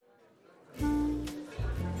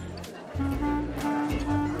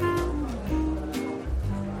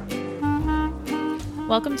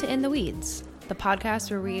Welcome to In the Weeds, the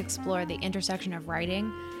podcast where we explore the intersection of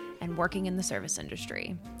writing and working in the service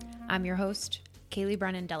industry. I'm your host, Kaylee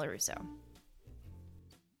Brennan Delarusso.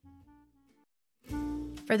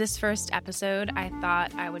 For this first episode, I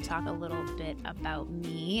thought I would talk a little bit about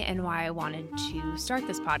me and why I wanted to start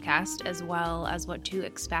this podcast, as well as what to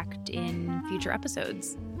expect in future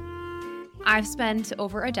episodes. I've spent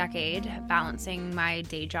over a decade balancing my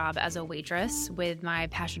day job as a waitress with my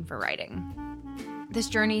passion for writing. This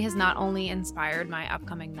journey has not only inspired my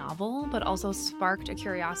upcoming novel, but also sparked a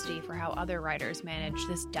curiosity for how other writers manage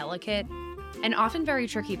this delicate and often very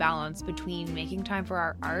tricky balance between making time for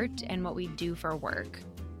our art and what we do for work.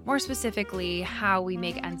 More specifically, how we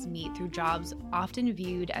make ends meet through jobs often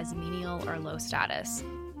viewed as menial or low status.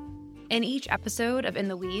 In each episode of In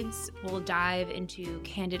the Weeds, we'll dive into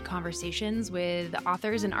candid conversations with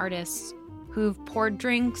authors and artists who've poured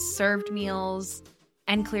drinks, served meals,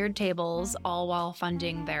 and cleared tables, all while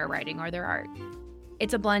funding their writing or their art.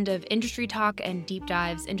 It's a blend of industry talk and deep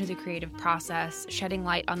dives into the creative process, shedding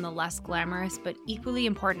light on the less glamorous but equally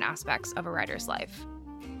important aspects of a writer's life.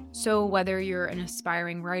 So whether you're an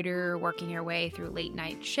aspiring writer working your way through late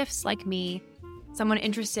night shifts like me, someone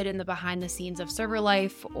interested in the behind the scenes of server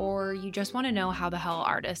life, or you just want to know how the hell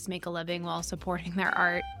artists make a living while supporting their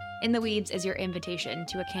art, In the Weeds is your invitation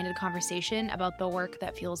to a candid conversation about the work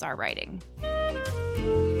that fuels our writing.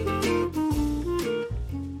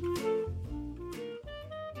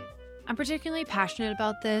 I'm particularly passionate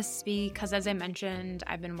about this because, as I mentioned,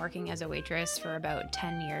 I've been working as a waitress for about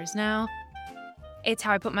 10 years now. It's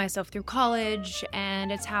how I put myself through college,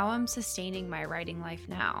 and it's how I'm sustaining my writing life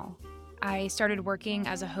now. I started working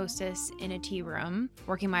as a hostess in a tea room,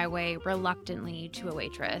 working my way reluctantly to a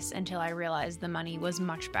waitress until I realized the money was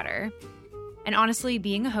much better. And honestly,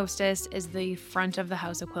 being a hostess is the front of the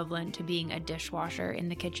house equivalent to being a dishwasher in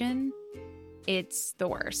the kitchen. It's the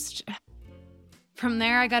worst. From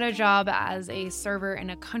there, I got a job as a server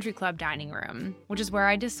in a country club dining room, which is where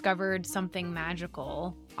I discovered something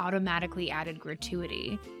magical, automatically added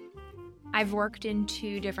gratuity. I've worked in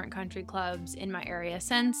 2 different country clubs in my area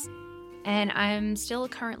since, and I'm still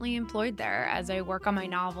currently employed there as I work on my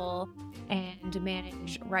novel and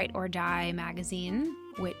manage Write or Die magazine,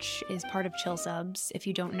 which is part of Chill Subs. If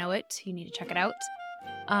you don't know it, you need to check it out.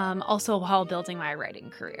 Also while building my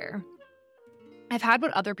writing career. I've had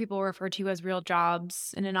what other people refer to as real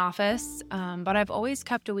jobs in an office, but I've always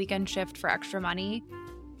kept a weekend shift for extra money.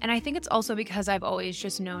 And I think it's also because I've always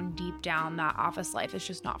just known deep down that office life is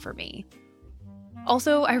just not for me.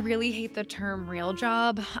 Also, I really hate the term real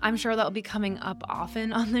job. I'm sure that'll be coming up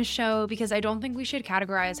often on this show because I don't think we should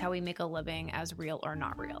categorize how we make a living as real or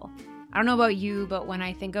not real. I don't know about you, but when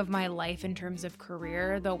I think of my life in terms of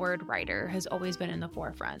career, the word writer has always been in the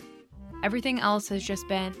forefront. Everything else has just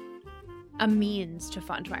been a means to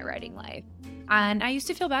fund my writing life. And I used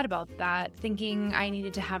to feel bad about that, thinking I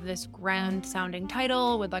needed to have this grand sounding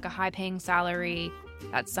title with like a high paying salary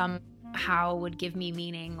that somehow would give me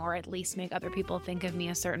meaning or at least make other people think of me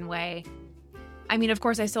a certain way. I mean, of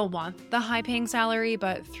course, I still want the high paying salary,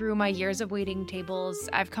 but through my years of waiting tables,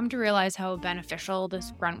 I've come to realize how beneficial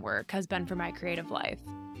this grunt work has been for my creative life.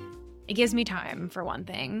 It gives me time, for one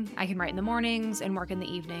thing. I can write in the mornings and work in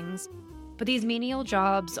the evenings. But these menial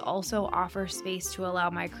jobs also offer space to allow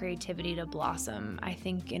my creativity to blossom, I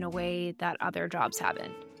think, in a way that other jobs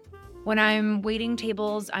haven't. When I'm waiting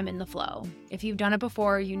tables, I'm in the flow. If you've done it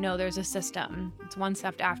before, you know there's a system. It's one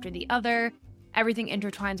step after the other. Everything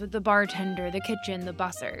intertwines with the bartender, the kitchen, the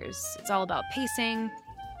bussers. It's all about pacing.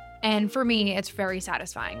 And for me, it's very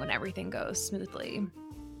satisfying when everything goes smoothly.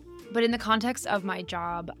 But in the context of my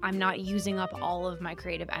job, I'm not using up all of my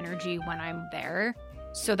creative energy when I'm there,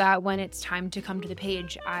 so that when it's time to come to the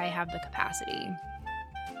page, I have the capacity.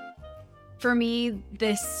 For me,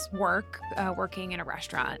 this work, working in a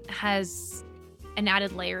restaurant, has an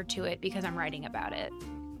added layer to it because I'm writing about it.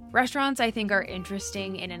 Restaurants, I think, are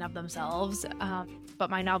interesting in and of themselves, but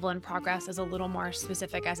my novel in progress is a little more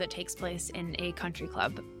specific as it takes place in a country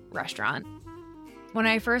club restaurant. When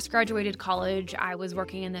I first graduated college, I was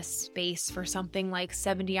working in this space for something like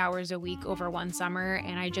 70 hours a week over one summer,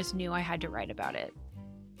 and I just knew I had to write about it.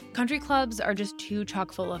 Country clubs are just too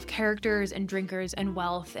chock full of characters and drinkers and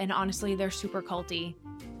wealth, and honestly, they're super culty.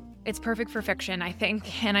 It's perfect for fiction, I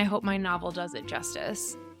think, and I hope my novel does it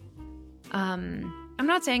justice. I'm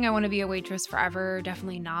not saying I want to be a waitress forever,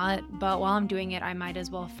 definitely not, but while I'm doing it, I might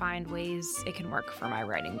as well find ways it can work for my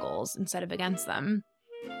writing goals instead of against them.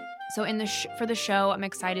 So for the show, I'm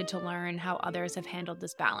excited to learn how others have handled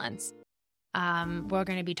this balance. We're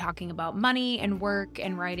going to be talking about money and work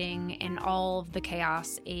and writing and all of the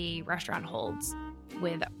chaos a restaurant holds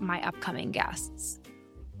with my upcoming guests.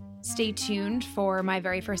 Stay tuned for my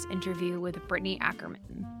very first interview with Brittany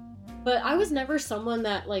Ackerman. But I was never someone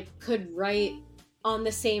that could write on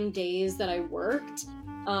the same days that I worked,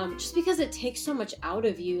 just because it takes so much out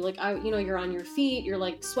of you. You're on your feet,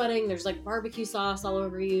 you're sweating, there's barbecue sauce all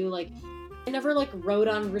over you. I never wrote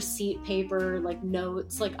on receipt paper,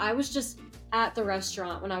 notes. I was just at the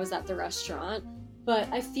restaurant when I was at the restaurant.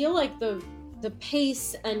 But I feel like the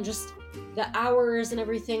pace and just the hours and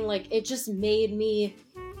everything, it just made me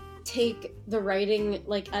take the writing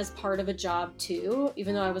as part of a job too,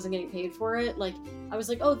 even though I wasn't getting paid for it. I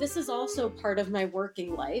was oh, this is also part of my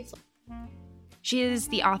working life. She is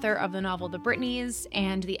the author of the novel The Brittnys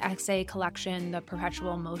and the essay collection The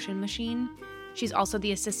Perpetual Motion Machine. She's also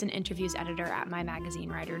the assistant interviews editor at my magazine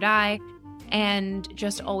Ride or Die, and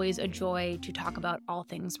just always a joy to talk about all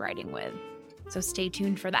things writing with. So stay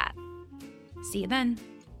tuned for that. See you then.